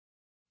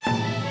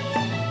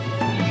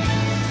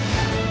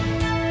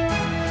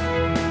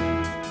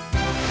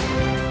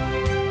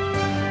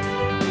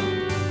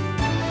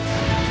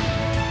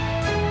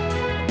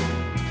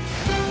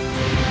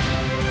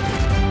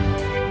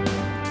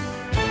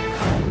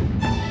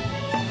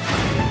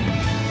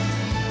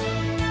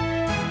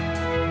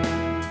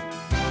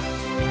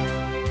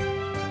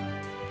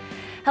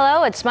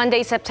Hello, it's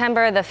Monday,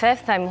 September the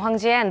 5th. I'm Hwang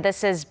Jie, and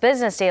this is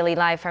Business Daily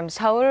live from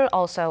Seoul.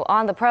 Also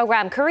on the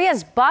program,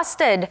 Korea's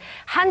busted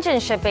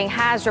Hanjin Shipping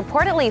has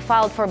reportedly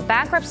filed for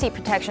bankruptcy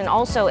protection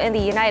also in the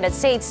United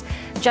States,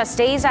 just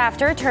days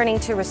after turning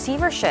to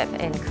receivership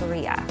in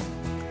Korea.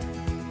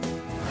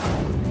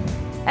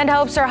 And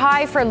hopes are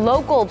high for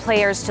local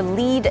players to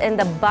lead in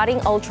the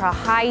budding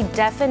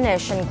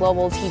ultra-high-definition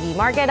global TV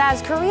market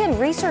as Korean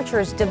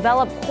researchers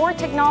develop core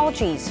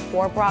technologies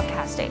for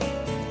broadcasting.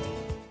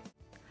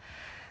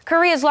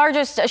 Korea's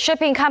largest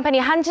shipping company,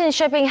 Hanjin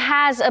Shipping,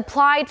 has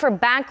applied for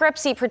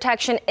bankruptcy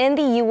protection in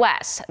the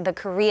U.S. The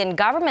Korean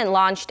government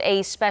launched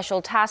a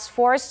special task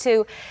force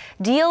to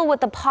deal with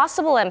the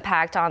possible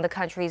impact on the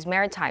country's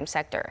maritime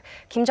sector.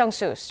 Kim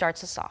Jung-soo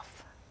starts us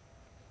off.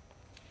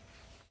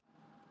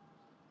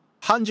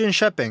 Hanjin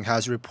Shipping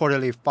has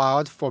reportedly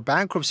filed for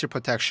bankruptcy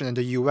protection in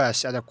the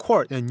U.S. at a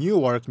court in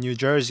Newark, New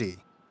Jersey.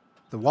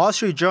 The Wall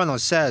Street Journal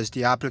says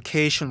the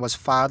application was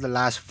filed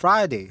last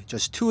Friday,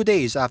 just 2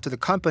 days after the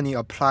company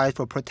applied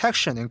for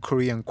protection in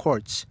Korean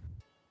courts.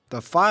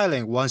 The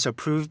filing, once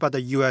approved by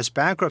the U.S.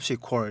 Bankruptcy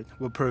Court,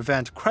 will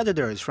prevent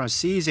creditors from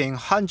seizing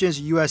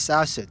Hanjin's U.S.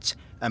 assets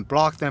and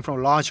block them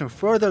from launching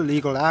further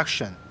legal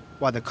action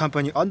while the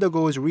company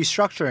undergoes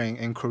restructuring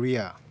in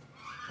Korea.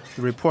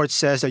 The report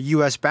says the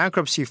U.S.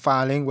 bankruptcy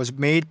filing was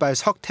made by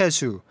Seok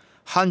Tae-soo,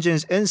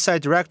 Hanjin's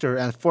inside director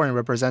and foreign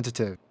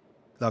representative.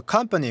 The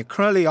company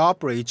currently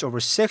operates over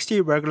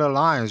 60 regular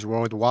lines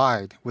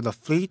worldwide with a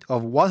fleet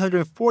of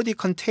 140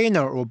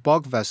 container or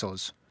bulk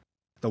vessels.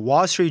 The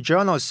Wall Street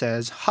Journal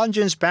says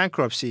Hanjin's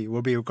bankruptcy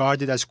will be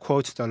regarded as,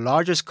 quote, the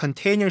largest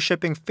container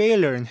shipping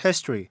failure in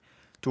history,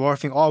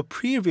 dwarfing all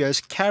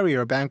previous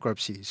carrier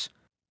bankruptcies.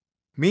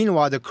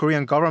 Meanwhile, the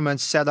Korean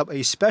government set up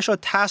a special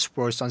task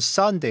force on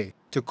Sunday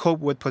to cope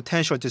with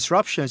potential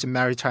disruptions in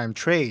maritime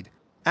trade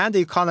and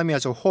the economy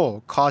as a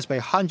whole caused by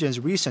Hanjin's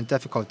recent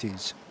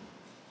difficulties.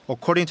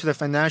 According to the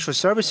Financial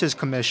Services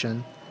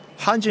Commission,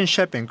 Hanjin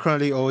Shipping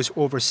currently owes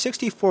over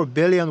 64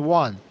 billion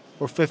won,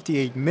 or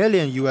 $58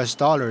 million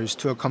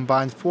to a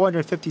combined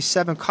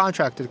 457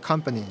 contracted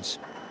companies.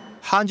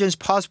 Hanjin's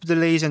possible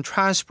delays in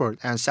transport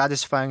and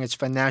satisfying its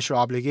financial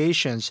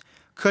obligations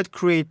could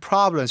create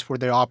problems for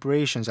their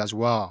operations as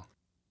well.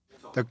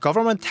 The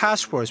government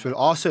task force will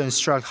also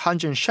instruct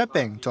Hanjin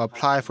Shipping to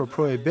apply for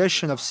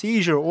prohibition of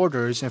seizure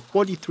orders in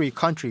 43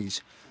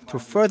 countries, to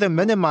further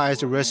minimize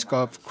the risk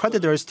of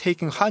creditors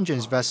taking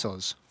Hanjin's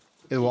vessels.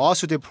 It will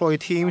also deploy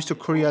teams to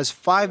Korea's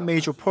 5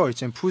 major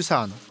ports in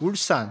Busan,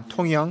 Ulsan,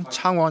 Tongyeong,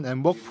 Changwon,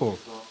 and Mokpo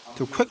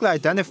to quickly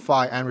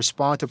identify and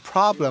respond to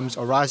problems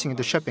arising in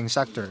the shipping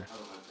sector.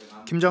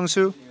 Kim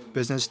Jung-soo,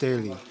 Business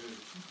Daily.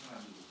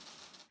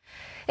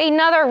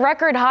 Another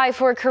record high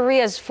for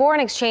Korea's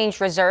foreign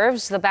exchange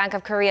reserves. The Bank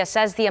of Korea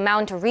says the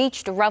amount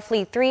reached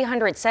roughly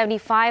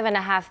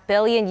 $375.5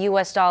 billion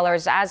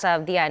as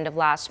of the end of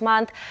last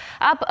month,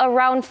 up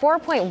around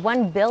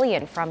 $4.1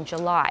 billion from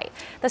July.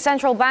 The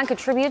central bank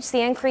attributes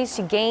the increase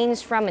to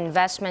gains from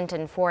investment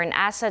in foreign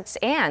assets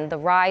and the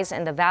rise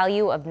in the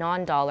value of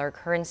non-dollar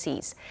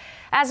currencies.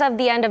 As of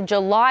the end of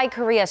July,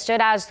 Korea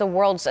stood as the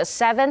world's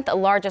 7th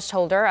largest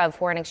holder of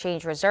foreign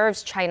exchange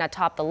reserves. China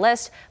topped the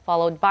list,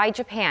 followed by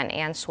Japan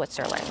and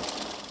Switzerland.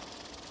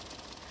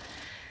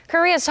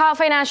 Korea's top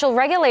financial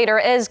regulator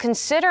is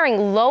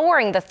considering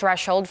lowering the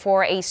threshold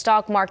for a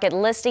stock market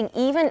listing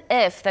even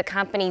if the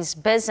company's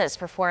business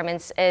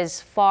performance is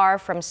far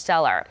from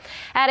stellar.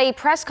 At a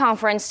press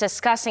conference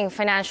discussing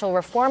financial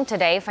reform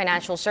today,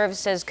 Financial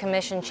Services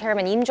Commission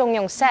Chairman Im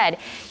Jong-young said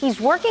he's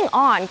working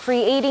on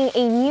creating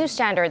a new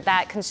standard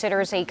that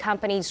considers a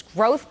company's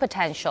growth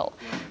potential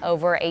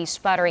over a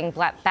sputtering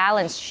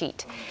balance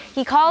sheet.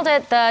 He called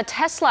it the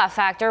Tesla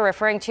factor,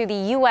 referring to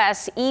the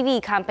U.S.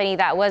 EV company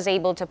that was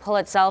able to pull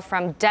itself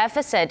from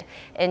deficit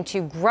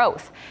into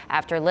growth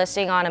after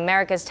listing on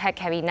America's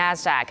tech-heavy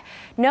NASDAQ,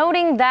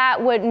 noting that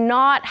would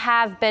not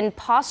have been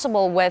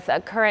possible with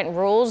current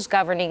rules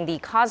governing the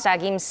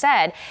Kosdaq. Im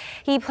said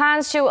he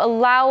plans to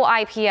allow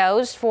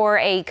IPOs for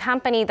a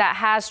company that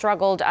has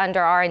struggled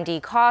under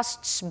R&D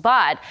costs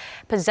but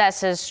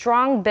possesses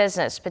strong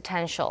business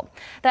potential.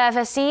 The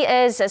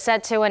FSC is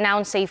set to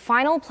announce a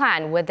final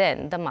plan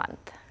within the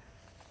month.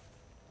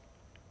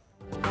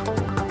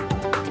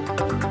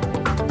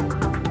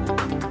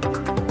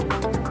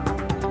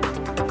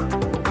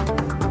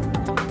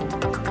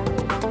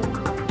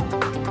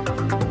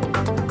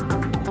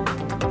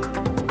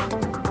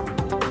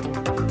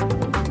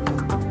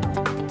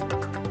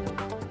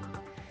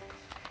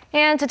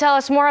 And to tell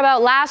us more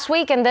about last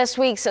week and this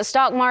week's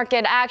stock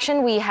market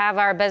action, we have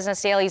our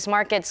Business Daily's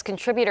markets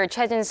contributor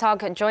Choi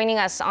Jin-seok joining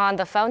us on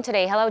the phone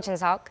today. Hello,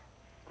 Jin-seok.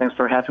 Thanks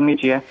for having me,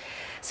 Jia.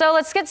 So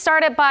let's get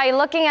started by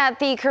looking at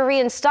the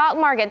Korean stock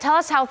market. Tell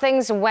us how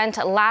things went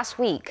last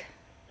week.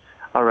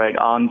 All right.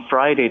 On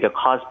Friday, the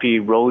Kospi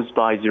rose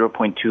by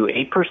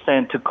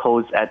 0.28% to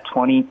close at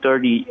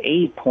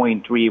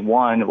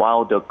 2038.31,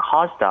 while the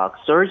Kosdaq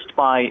surged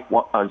by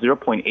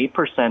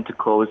 0.8% to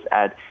close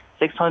at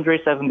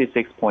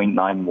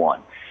 676.91.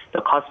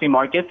 The Kospi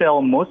market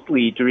fell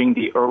mostly during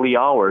the early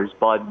hours,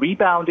 but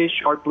rebounded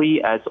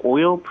sharply as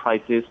oil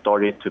prices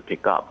started to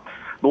pick up.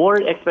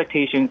 Lowered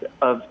expectations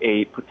of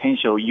a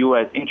potential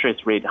U.S.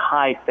 interest rate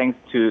hike thanks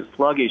to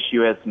sluggish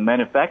U.S.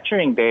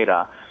 manufacturing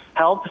data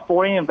helped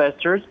foreign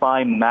investors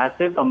buy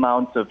massive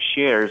amounts of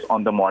shares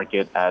on the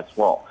market as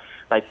well.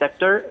 By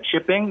sector,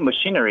 shipping,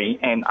 machinery,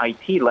 and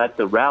IT led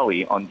the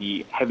rally on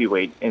the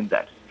heavyweight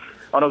index.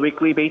 On a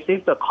weekly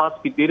basis, the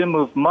Kospi didn't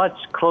move much,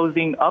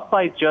 closing up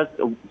by just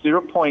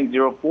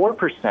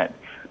 0.04%.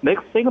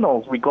 Mixed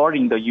signals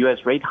regarding the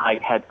U.S. rate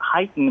hike had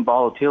heightened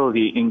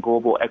volatility in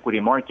global equity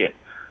markets.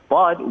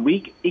 But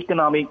weak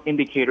economic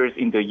indicators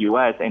in the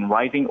U.S. and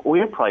rising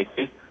oil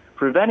prices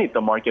prevented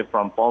the market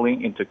from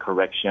falling into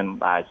correction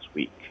last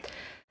week.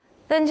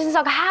 Then,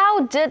 Jin-seok,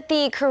 how did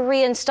the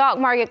Korean stock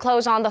market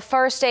close on the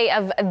first day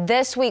of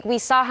this week? We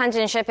saw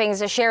Hanjin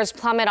Shipping's shares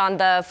plummet on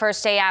the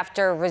first day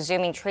after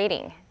resuming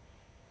trading.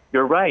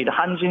 You're right.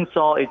 Hanjin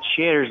saw its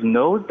shares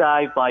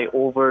nosedive by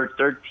over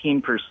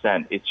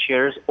 13%. Its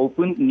shares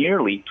opened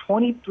nearly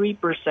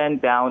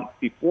 23% down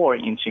before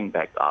inching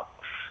back up.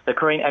 The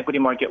Korean equity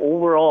market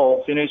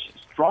overall finished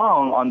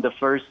strong on the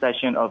first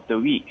session of the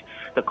week.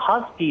 The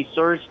Kospi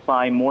surged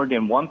by more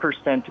than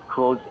 1% to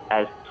close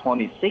at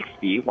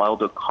 2060, while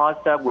the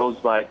Kosdaq rose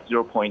by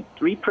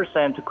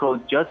 0.3% to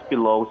close just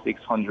below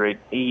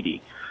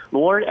 680.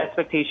 Lowered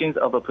expectations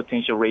of a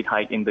potential rate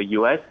hike in the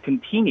U.S.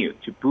 continue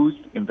to boost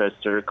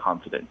investor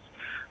confidence.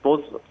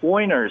 Both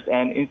foreigners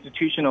and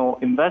institutional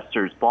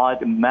investors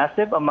bought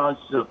massive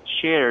amounts of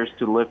shares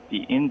to lift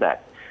the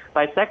index.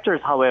 By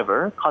sectors,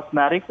 however,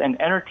 cosmetics and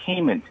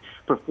entertainment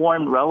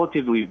performed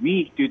relatively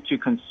weak due to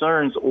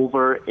concerns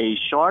over a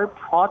sharp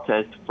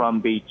protest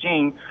from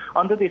Beijing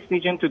on the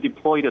decision to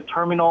deploy the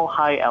Terminal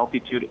High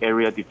Altitude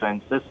Area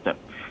Defense System.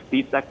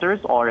 These sectors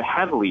are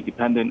heavily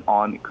dependent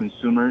on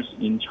consumers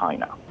in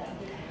China.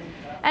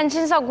 And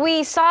Jin-seok,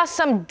 we saw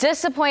some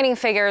disappointing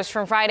figures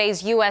from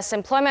Friday's U.S.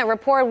 employment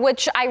report,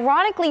 which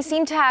ironically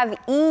seemed to have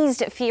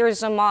eased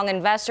fears among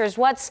investors.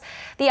 What's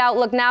the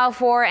outlook now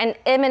for an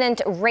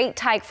imminent rate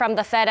hike from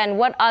the Fed, and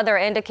what other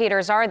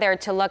indicators are there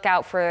to look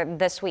out for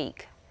this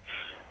week?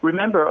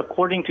 Remember,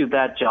 according to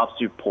that jobs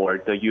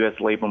report, the U.S.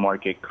 labor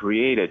market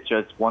created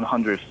just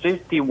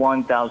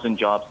 151,000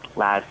 jobs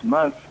last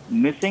month,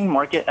 missing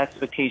market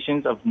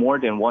expectations of more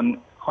than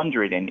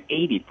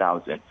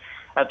 180,000.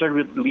 After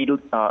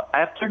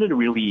the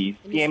release,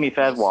 CME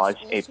Fed Watch,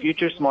 a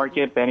futures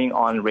market betting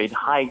on rate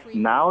hikes,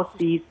 now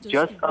sees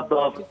just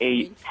above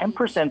a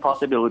 10%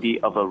 possibility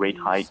of a rate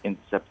hike in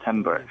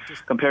September,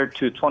 compared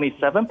to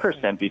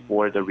 27%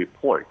 before the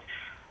report.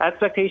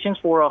 Expectations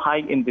for a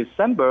hike in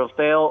December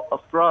fell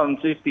from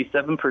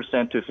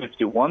 57% to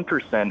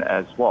 51%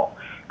 as well.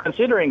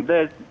 Considering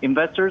this,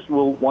 investors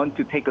will want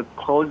to take a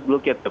close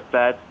look at the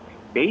Fed's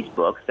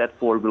Facebook set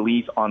for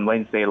release on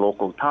Wednesday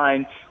local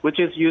time, which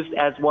is used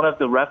as one of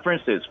the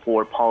references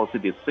for policy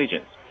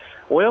decisions.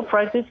 Oil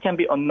prices can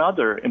be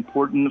another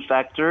important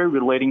factor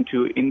relating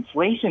to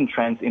inflation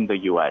trends in the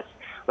U.S.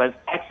 West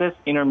Texas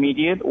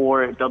Intermediate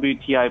or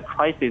WTI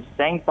prices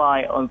sank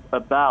by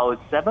about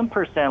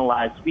 7%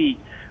 last week,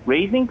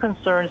 raising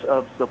concerns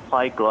of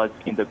supply gluts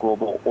in the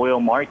global oil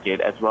market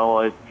as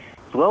well as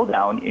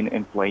slowdown in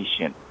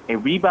inflation. A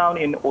rebound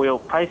in oil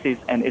prices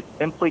and its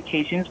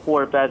implications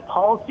for Fed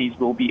policies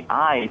will be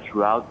eyed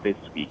throughout this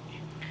week.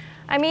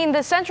 I mean,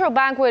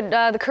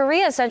 the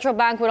Korea Central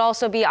Bank would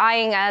also be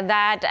eyeing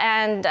that,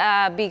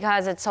 and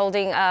because it's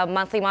holding a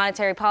monthly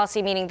monetary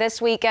policy meeting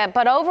this week.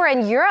 But over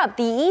in Europe,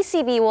 the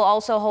ECB will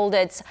also hold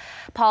its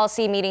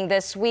policy meeting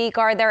this week.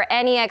 Are there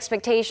any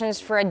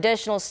expectations for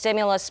additional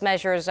stimulus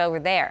measures over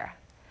there?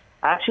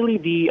 Actually,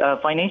 the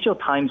Financial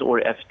Times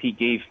or FT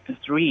gave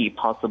three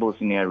possible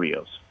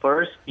scenarios.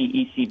 First, the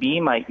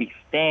ECB might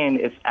extend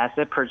its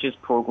asset purchase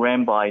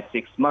program by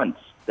 6 months.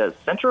 The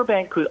central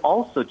bank could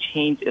also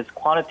change its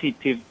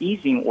quantitative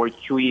easing or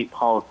QE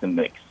policy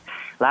mix.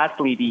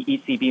 Lastly, the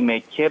ECB may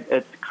keep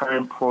its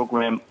current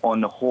program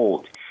on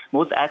hold.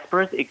 Most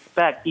experts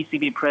expect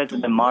ECB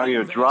President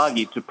Mario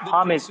Draghi to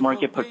promise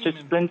market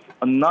participants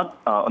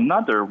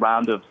another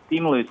round of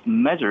stimulus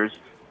measures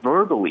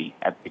verbally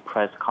at the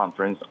press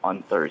conference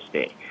on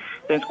Thursday.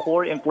 Since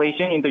core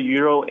inflation in the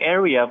euro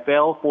area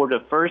fell for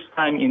the first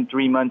time in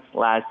 3 months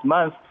last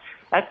month,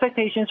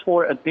 expectations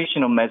for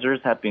additional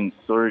measures have been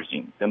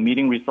surging. The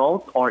meeting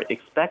results are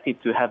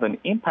expected to have an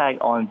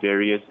impact on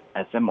various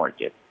asset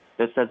markets.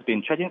 This has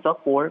been Choi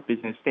Jin-seok for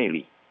Business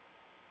Daily.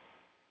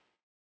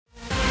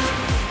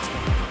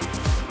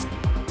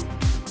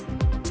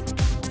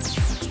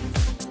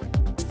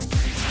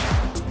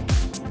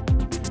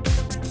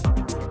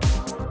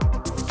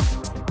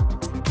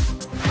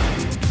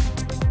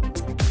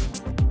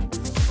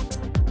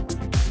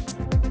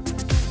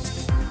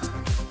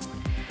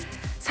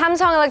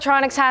 Samsung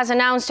Electronics has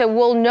announced it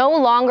will no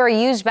longer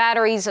use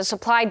batteries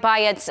supplied by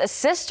its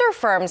sister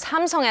firm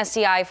Samsung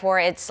SDI for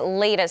its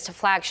latest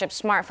flagship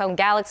smartphone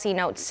Galaxy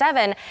Note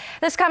 7.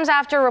 This comes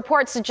after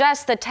reports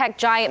suggest the tech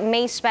giant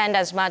may spend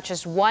as much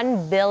as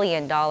 $1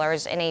 billion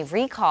in a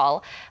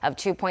recall of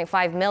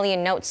 2.5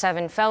 million Note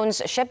 7 phones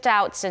shipped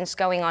out since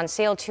going on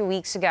sale 2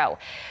 weeks ago.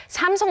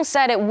 Samsung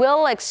said it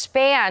will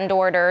expand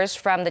orders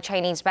from the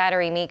Chinese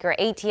battery maker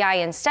ATI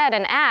instead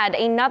and add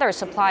another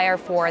supplier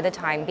for the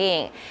time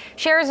being.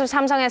 Shares of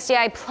Samsung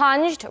SDI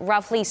plunged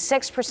roughly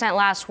 6%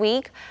 last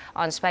week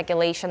on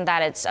speculation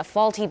that its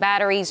faulty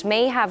batteries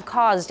may have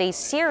caused a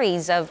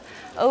series of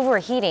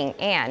overheating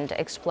and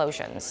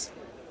explosions.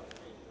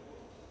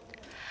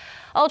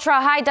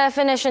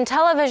 Ultra-high-definition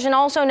television,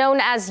 also known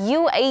as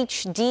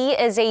UHD,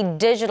 is a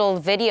digital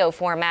video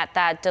format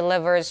that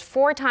delivers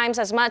 4 times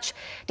as much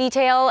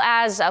detail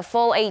as a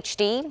full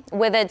HD.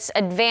 With its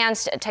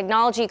advanced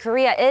technology,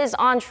 Korea is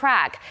on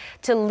track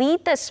to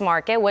lead this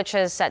market, which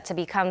is set to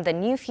become the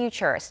new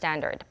future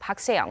standard.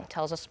 Park Se-young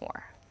tells us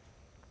more.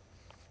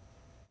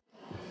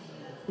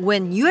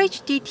 When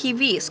UHD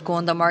TVs go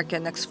on the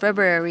market next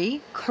February,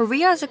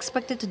 Korea is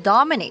expected to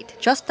dominate,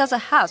 just as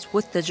it has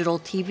with digital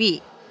TV.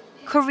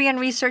 Korean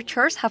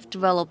researchers have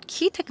developed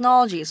key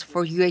technologies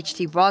for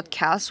UHD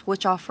broadcasts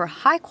which offer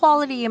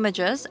high-quality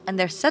images, and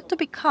they're set to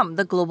become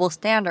the global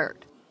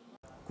standard.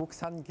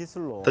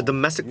 The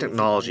domestic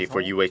technology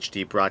for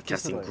UHD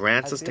broadcasting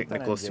grants us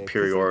technical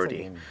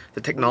superiority.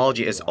 The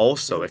technology is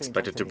also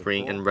expected to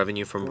bring in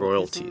revenue from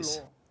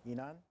royalties.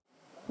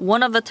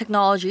 One of the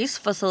technologies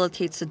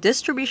facilitates the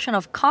distribution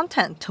of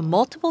content to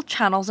multiple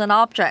channels and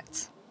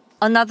objects.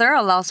 Another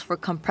allows for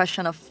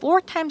compression of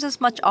 4 times as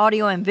much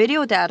audio and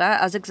video data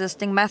as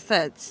existing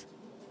methods.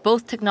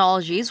 Both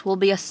technologies will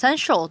be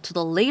essential to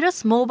the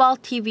latest mobile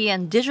TV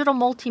and digital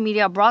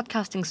multimedia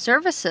broadcasting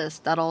services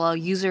that allow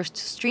users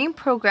to stream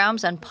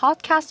programs and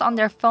podcasts on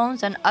their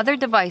phones and other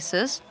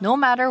devices, no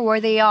matter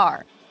where they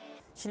are.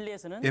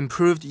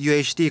 Improved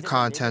UHD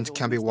content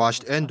can be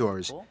watched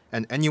indoors,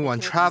 and anyone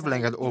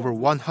traveling at over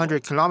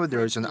 100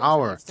 kilometers an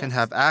hour can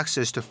have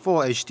access to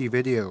full HD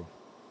video.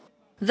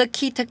 The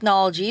key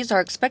technologies are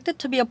expected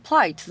to be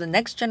applied to the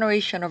next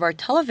generation of our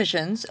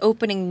televisions,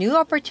 opening new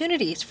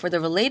opportunities for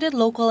the related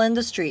local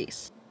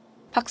industries.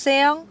 Park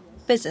Se-young,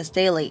 Business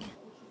Daily.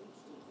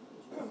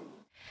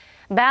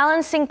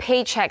 Balancing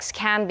paychecks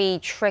can be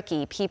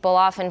tricky. People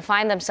often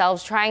find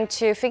themselves trying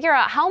to figure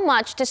out how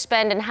much to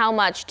spend and how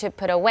much to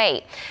put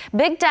away.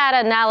 Big data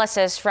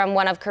analysis from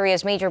one of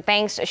Korea's major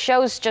banks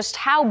shows just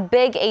how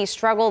big a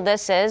struggle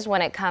this is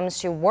when it comes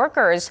to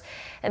workers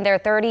in their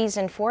 30s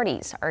and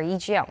 40s. Our Lee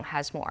Ji-young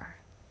has more.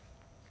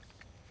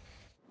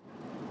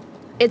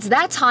 It's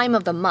that time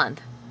of the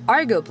month,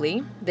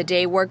 arguably the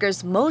day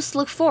workers most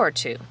look forward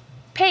to,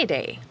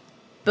 payday.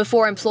 But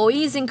for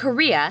employees in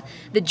Korea,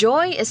 the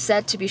joy is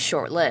said to be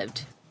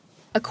short-lived.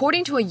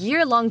 According to a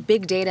year-long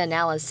big data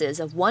analysis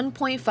of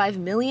 1.5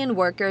 million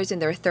workers in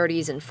their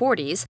 30s and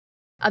 40s,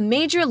 a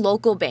major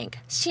local bank,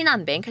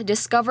 Shinhan,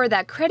 discovered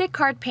that credit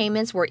card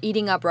payments were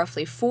eating up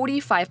roughly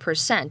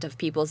 45% of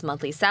people's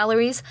monthly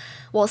salaries,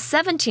 while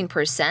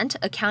 17%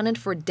 accounted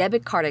for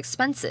debit card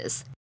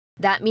expenses.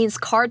 That means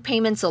card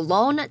payments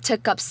alone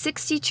took up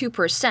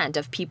 62%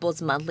 of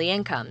people's monthly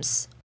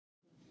incomes.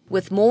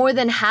 With more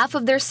than half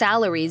of their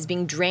salaries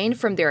being drained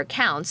from their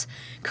accounts,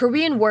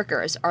 Korean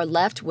workers are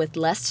left with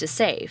less to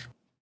save.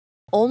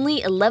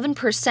 Only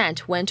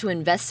 11% went to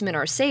investment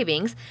or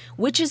savings,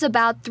 which is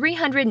about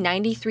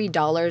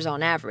 $393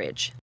 on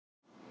average.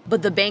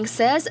 But the bank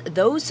says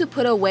those who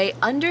put away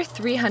under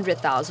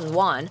 300,000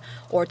 won,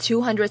 or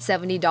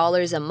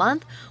 $270 a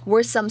month,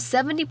 were some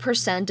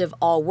 70% of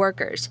all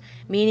workers,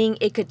 meaning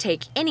it could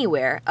take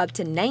anywhere up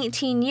to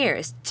 19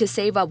 years to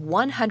save up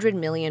 100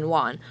 million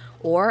won,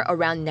 or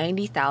around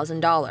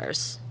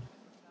 $90,000.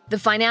 The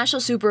Financial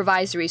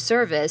Supervisory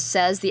Service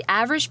says the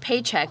average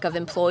paycheck of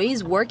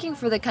employees working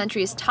for the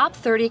country's top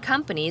 30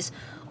 companies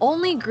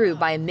only grew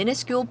by a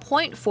minuscule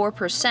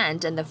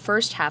 0.4% in the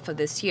first half of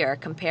this year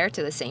compared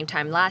to the same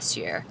time last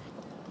year.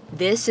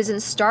 This is in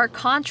stark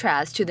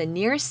contrast to the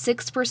near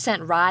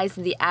 6% rise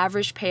in the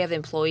average pay of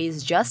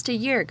employees just a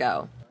year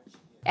ago.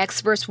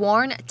 Experts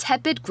warn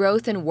tepid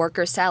growth in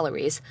worker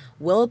salaries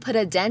will put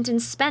a dent in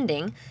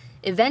spending,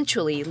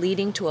 eventually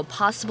leading to a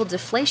possible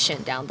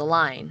deflation down the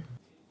line.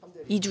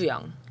 Lee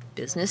Ju-young,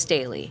 Business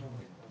Daily.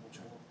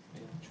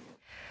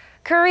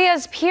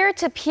 Korea's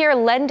peer-to-peer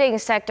lending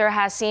sector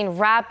has seen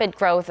rapid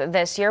growth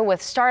this year,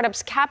 with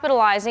startups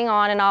capitalizing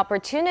on an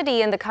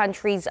opportunity in the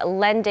country's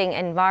lending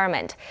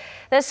environment.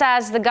 This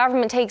as the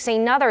government takes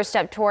another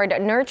step toward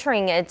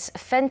nurturing its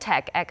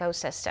fintech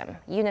ecosystem.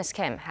 Eunice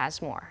Kim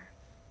has more.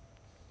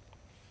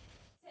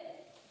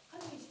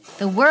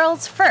 The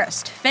world's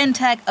first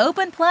fintech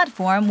open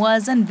platform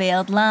was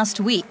unveiled last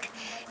week.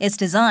 It's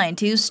designed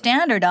to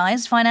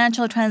standardize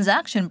financial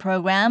transaction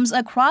programs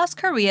across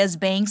Korea's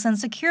banks and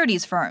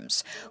securities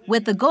firms,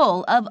 with the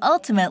goal of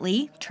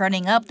ultimately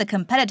turning up the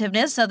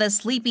competitiveness of the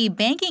sleepy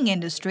banking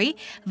industry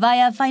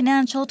via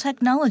financial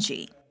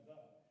technology.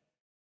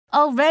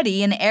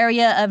 Already, an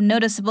area of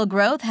noticeable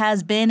growth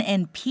has been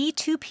in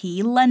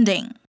P2P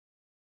lending.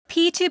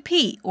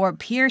 P2P, or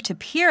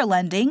peer-to-peer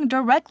lending,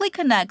 directly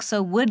connects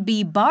a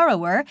would-be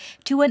borrower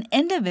to an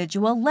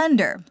individual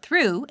lender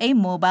through a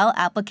mobile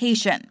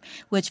application,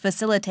 which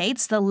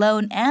facilitates the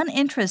loan and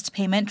interest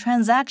payment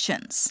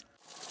transactions.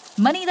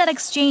 Money that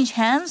exchanged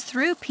hands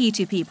through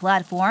P2P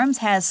platforms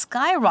has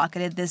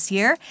skyrocketed this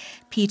year.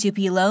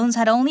 P2P loans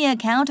had only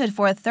accounted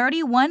for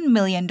 $31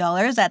 million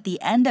at the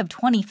end of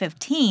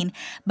 2015,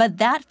 but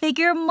that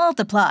figure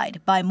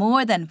multiplied by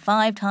more than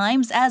 5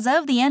 times as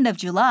of the end of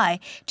July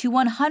to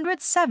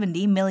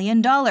 $170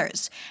 million,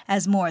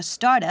 as more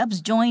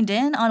startups joined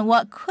in on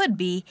what could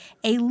be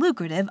a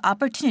lucrative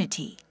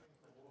opportunity.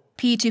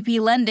 P2P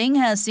lending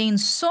has seen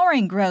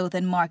soaring growth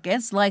in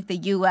markets like the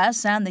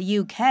US and the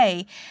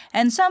UK,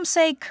 and some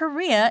say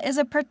Korea is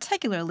a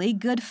particularly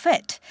good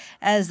fit,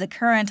 as the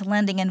current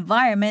lending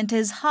environment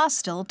is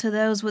hostile to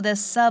those with a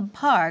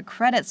subpar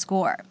credit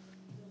score.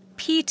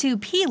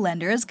 P2P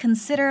lenders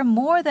consider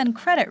more than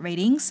credit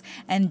ratings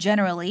and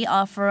generally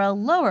offer a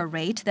lower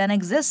rate than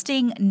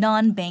existing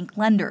non-bank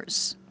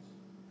lenders.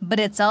 But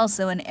it's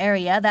also an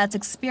area that's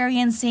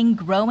experiencing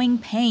growing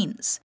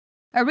pains.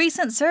 A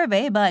recent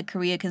survey by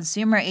Korea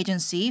Consumer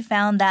Agency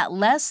found that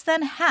less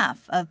than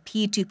half of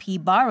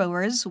P2P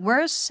borrowers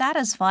were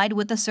satisfied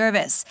with the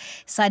service,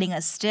 citing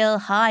a still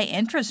high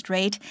interest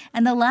rate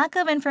and the lack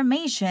of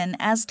information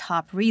as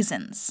top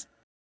reasons.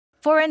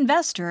 For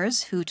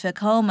investors who took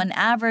home an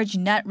average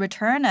net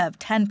return of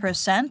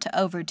 10%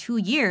 over 2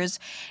 years,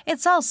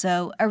 it's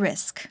also a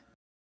risk.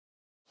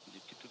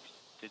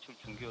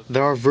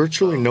 There are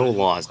virtually no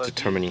laws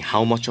determining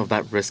how much of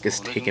that risk is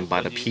taken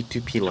by the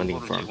P2P lending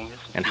firm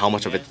and how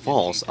much of it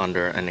falls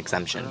under an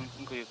exemption.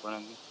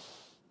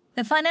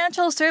 The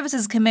Financial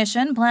Services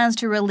Commission plans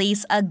to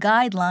release a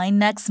guideline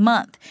next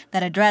month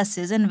that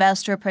addresses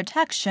investor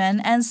protection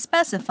and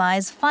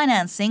specifies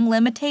financing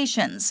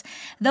limitations,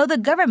 though the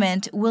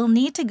government will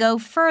need to go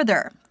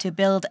further to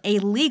build a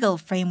legal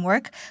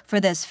framework for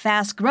this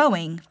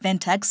fast-growing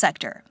fintech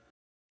sector.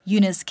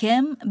 Eunice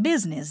Kim,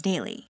 Business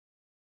Daily.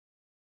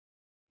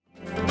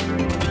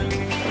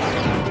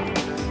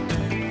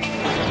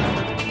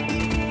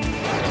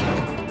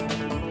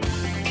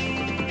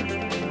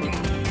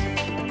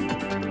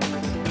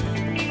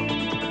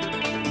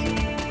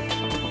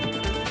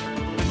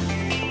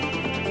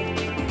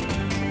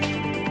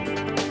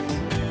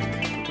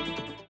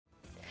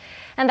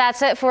 And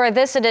that's it for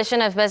this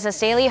edition of Business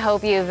Daily.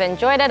 Hope you've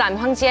enjoyed it. I'm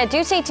Hwang Jie.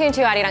 Do stay tuned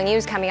to Arirang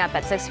News coming up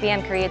at 6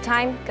 p.m. Korea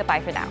time.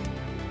 Goodbye for now.